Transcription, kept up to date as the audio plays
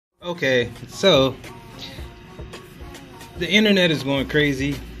Okay, so the internet is going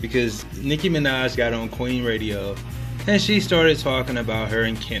crazy because Nicki Minaj got on Queen Radio and she started talking about her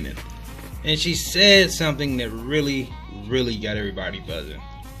and Kenneth. And she said something that really got everybody buzzing.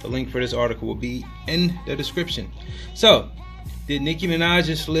 The link for this article will be in the description. So, did Nicki Minaj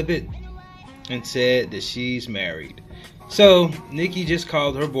just flip it and said that she's married? So, Nicki just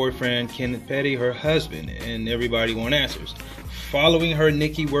called her boyfriend Kenneth Petty her husband, and everybody wants answers. Following her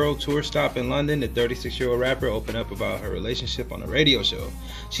Nicki World Tour stop in London, the 36-year-old rapper opened up about her relationship on a radio show.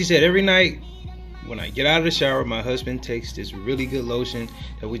 She said, "Every night when I get out of the shower, my husband takes this really good lotion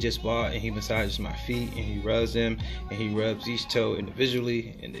that we just bought and he massages my feet and he rubs them and he rubs each toe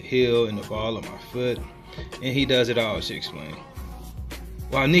individually and the heel and the ball of my foot. And he does it all," she explained.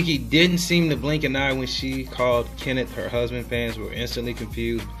 While Nicki didn't seem to blink an eye when she called Kenneth her husband, fans were instantly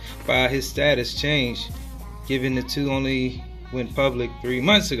confused by his status change, given the two only went public 3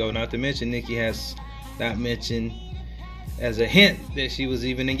 months ago. Not to mention, Nicki has not mentioned as a hint that she was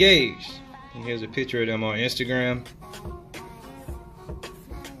even engaged. And here's a picture of them on Instagram.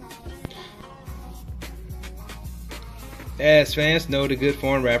 As fans know, the good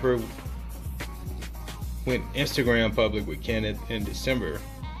foreign rapper went Instagram public with Kenneth in December.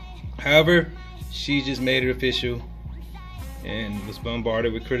 However, she just made it official and was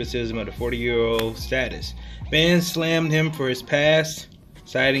bombarded with criticism of the 40-year-old status. Fans slammed him for his past,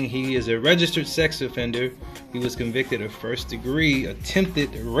 citing he is a registered sex offender. He was convicted of first-degree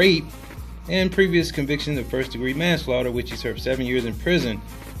attempted rape and previous conviction of first-degree manslaughter, which he served 7 years in prison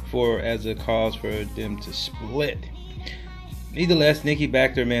for as a cause for them to split. Nevertheless, Nicki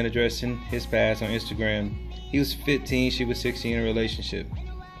backed her man addressing his past on Instagram. He was 15, she was 16 in a relationship.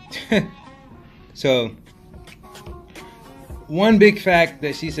 So, one big fact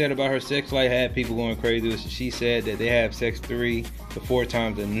that she said about her sex life had people going crazy was she said that they have sex 3 to 4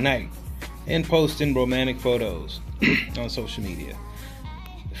 times a night and posting romantic photos on social media.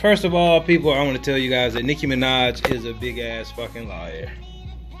 First of all, people, I want to tell you guys that Nicki Minaj is a big ass fucking liar.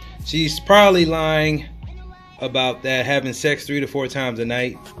 She's probably lying about that, having sex 3 to 4 times a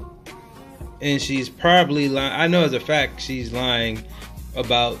night. And she's probably lying, I know as a fact she's lying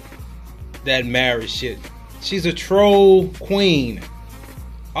about that marriage shit. She's a troll queen.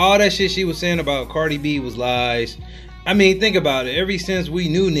 All that shit she was saying about Cardi B was lies. I mean, think about it. Ever since we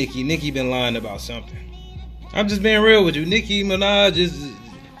knew Nicki been lying about something. I'm just being real with you. Nicki Minaj is,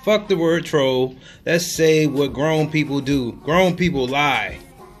 fuck the word troll. Let's say what grown people do. Grown people lie.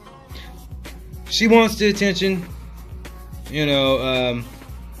 She wants the attention. You know,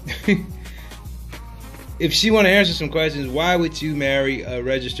 if she want to answer some questions, why would you marry a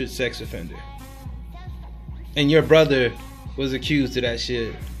registered sex offender? And your brother was accused of that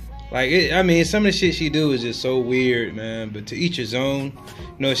shit. Like, I mean, some of the shit she do is just so weird, man. But to each his own.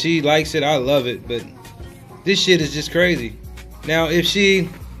 You know, she likes it, I love it. But this shit is just crazy. Now, if she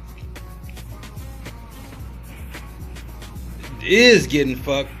is getting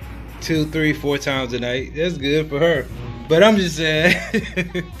fucked 2, 3, 4 times a night, that's good for her. But I'm just saying,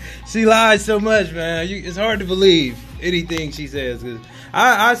 she lies so much, man. It's hard to believe anything she says. Cause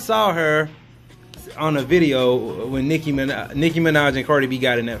I saw her on a video when Nicki Minaj and Cardi B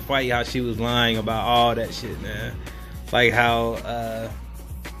got in that fight, how she was lying about all that shit, man. Like how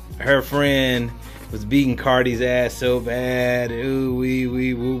her friend was beating Cardi's ass so bad. Ooh, wee,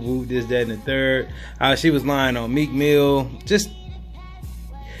 woo, woo, this, that, and the third. How she was lying on Meek Mill. Just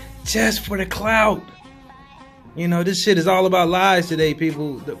for the clout. You know, this shit is all about lies today,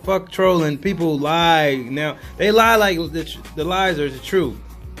 people. The fuck trolling. People lie. Now, they lie like the lies are the truth.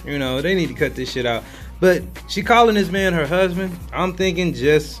 You know, they need to cut this shit out. But she calling this man her husband. I'm thinking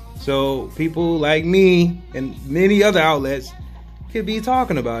just so people like me and many other outlets could be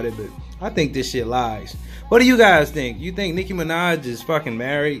talking about it. But I think this shit lies. What do you guys think? You think Nicki Minaj is fucking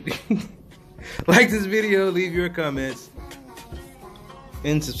married? Like this video, leave your comments,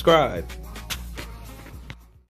 and subscribe.